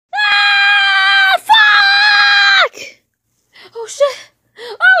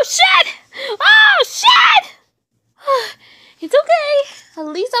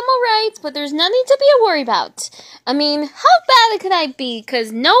but there's nothing to be worried about. I mean, how bad could I be?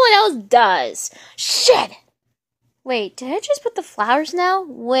 Because no one else does. Shit! Wait, did I just put the flowers now?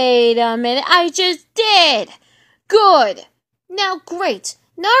 Wait a minute, I just did! Good! Now, great.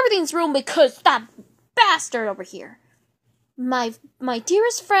 Now everything's ruined because that bastard over here. My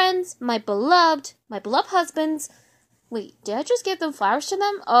dearest friends, my beloved husbands. Wait, did I just give them flowers to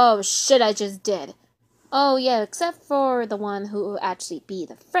them? Oh shit, I just did. Oh yeah, except for the one who will actually be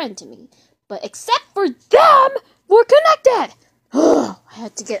the friend to me. But except for them, we're connected! I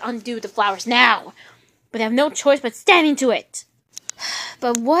had to undo the flowers now. But I have no choice but standing to it.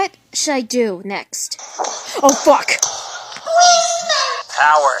 But what should I do next? Oh fuck!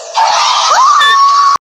 Power.